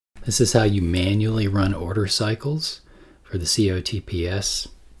This is how you manually run order cycles for the COTPS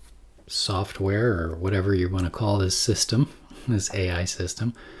software, or whatever you want to call this system, this AI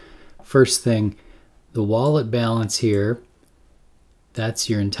system. First thing, the wallet balance here, that's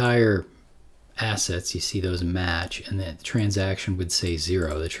your entire assets. You see those match, and the transaction would say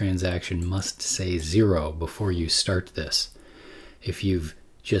 0. The transaction must say 0 before you start this. If you've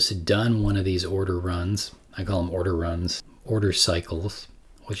just done one of these order runs, I call them order runs, order cycles,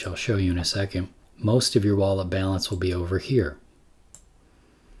 which I'll show you in a second, most of your wallet balance will be over here.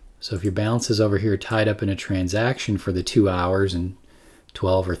 So if your balance is over here tied up in a transaction for the 2 hours and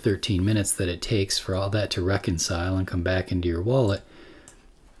 12 or 13 minutes that it takes for all that to reconcile and come back into your wallet,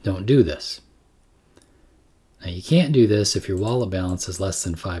 don't do this. Now you can't do this if your wallet balance is less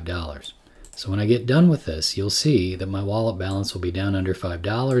than $5. So when I get done with this, you'll see that my wallet balance will be down under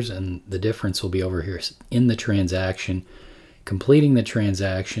 $5, and the difference will be over here in the transaction, completing the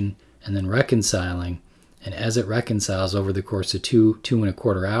transaction and then reconciling. And as it reconciles over the course of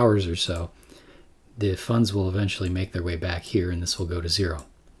 2.25 hours or so, the funds will eventually make their way back here, and this will go to 0.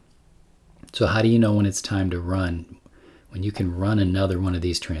 So how do you know when it's time to run, when you can run another one of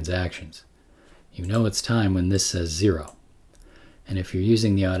these transactions? You know it's time when this says 0. And if you're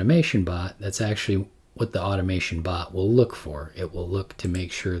using the automation bot, that's actually what the automation bot will look for. It will look to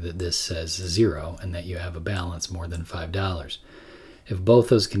make sure that this says 0 and that you have a balance more than $5. If both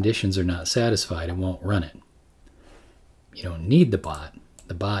those conditions are not satisfied, it won't run it. You don't need the bot.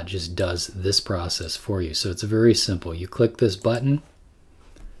 The bot just does this process for you. So it's very simple. You click this button,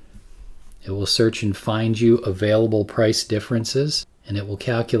 it will search and find you available price differences, and it will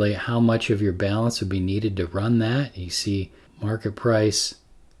calculate how much of your balance would be needed to run that. You see market price,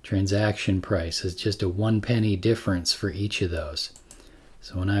 transaction price is just a 1 penny difference for each of those.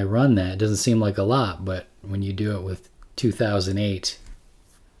 So when I run that, it doesn't seem like a lot, but when you do it with 2008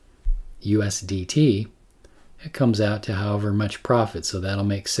 USDT, it comes out to however much profit. So that'll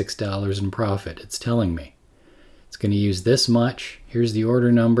make $6 in profit. It's telling me it's going to use this much. Here's the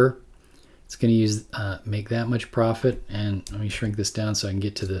order number. It's going to use make that much profit. And let me shrink this down so I can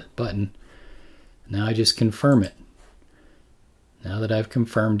get to the button. Now I just confirm it. Now that I've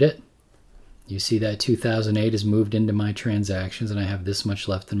confirmed it, you see that 2008 has moved into my transactions, and I have this much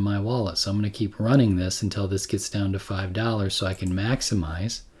left in my wallet. So I'm going to keep running this until this gets down to $5 so I can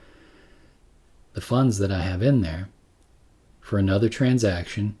maximize the funds that I have in there for another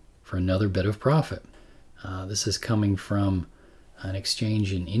transaction, for another bit of profit. This is coming from an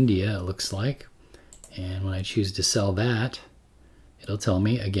exchange in India, it looks like. And when I choose to sell that, it'll tell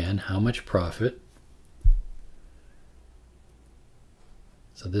me again how much profit.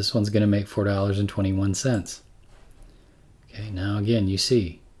 So this one's going to make $4.21. Okay, now again, you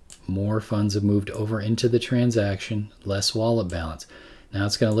see more funds have moved over into the transaction, less wallet balance. Now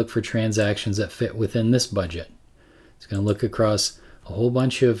it's going to look for transactions that fit within this budget. It's going to look across a whole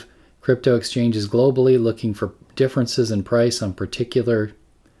bunch of crypto exchanges globally, looking for differences in price on particular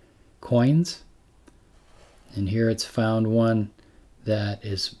coins. And here it's found one that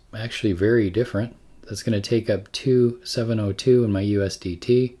is actually very different. That's going to take up 2702 in my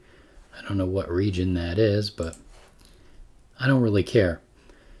USDT. I don't know what region that is, but I don't really care.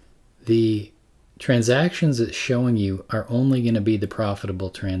 The transactions it's showing you are only going to be the profitable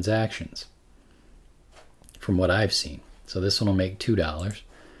transactions from what I've seen. So this one will make $2.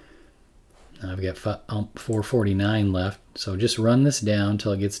 Now I've got $4.49 left. So just run this down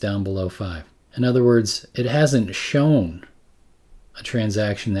until it gets down below 5. In other words, it hasn't shown a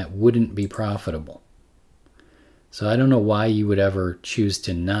transaction that wouldn't be profitable. So I don't know why you would ever choose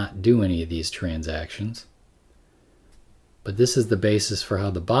to not do any of these transactions. But this is the basis for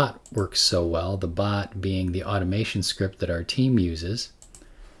how the bot works so well, the bot being the automation script that our team uses,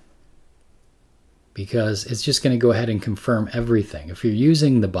 because it's just going to go ahead and confirm everything. If you're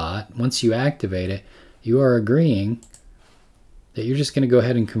using the bot, once you activate it, you are agreeing that you're just going to go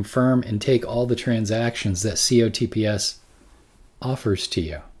ahead and confirm and take all the transactions that COTPS offers to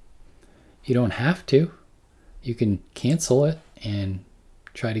you. You don't have to. You can cancel it and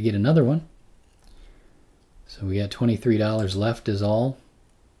try to get another one. So we got $23 left is all.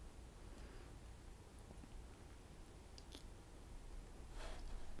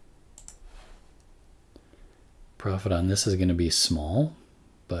 Profit on this is going to be small,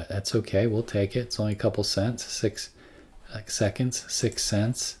 but that's okay. We'll take it. It's only a couple cents, 6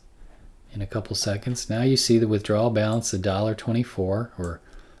 cents in a couple seconds. Now you see the withdrawal balance, $1.24 or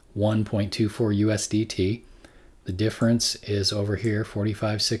 1.24 USDT. The difference is over here,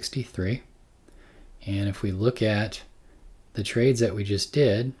 45.63. And if we look at the trades that we just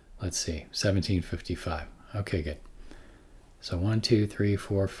did, let's see, 17.55. Okay, good. So 1, 2, 3,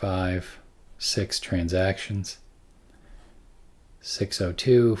 4, 5, 6 transactions.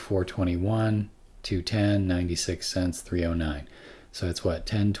 602, 421, 210, 96 cents, 309. So it's what,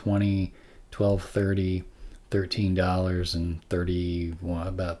 10, 20, 12, 30, $13 and 30, well,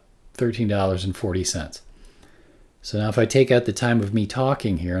 about $13.40. So now if I take out the time of me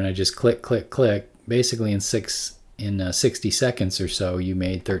talking here and I just click, click, click, basically in 60 seconds or so, you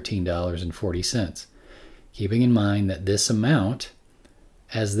made $13.40. Keeping in mind that this amount,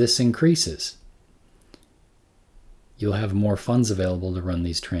 as this increases, you'll have more funds available to run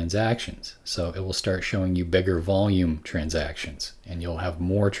these transactions. So it will start showing you bigger volume transactions and you'll have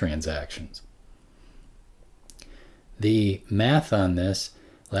more transactions. The math on this,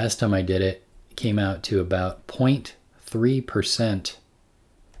 last time I did it, came out to about 0.3%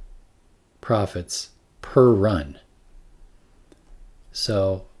 profits per run.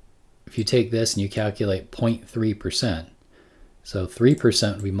 So if you take this and you calculate 0.3%, so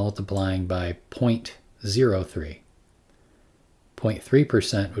 3% would be multiplying by 0.03.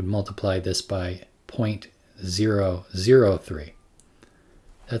 0.3% would multiply this by 0.003.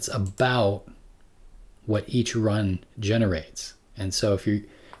 That's about what each run generates. And so if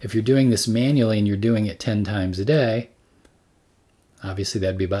you're doing this manually and you're doing it 10 times a day, obviously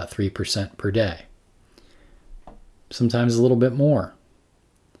that'd be about 3% per day. Sometimes a little bit more.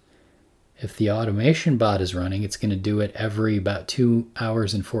 If the automation bot is running, it's going to do it every about 2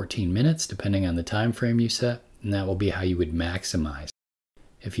 hours and 14 minutes, depending on the time frame you set, and that will be how you would maximize.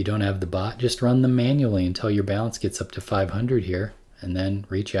 If you don't have the bot, just run them manually until your balance gets up to 500 here, and then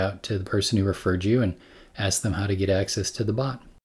reach out to the person who referred you and ask them how to get access to the bot.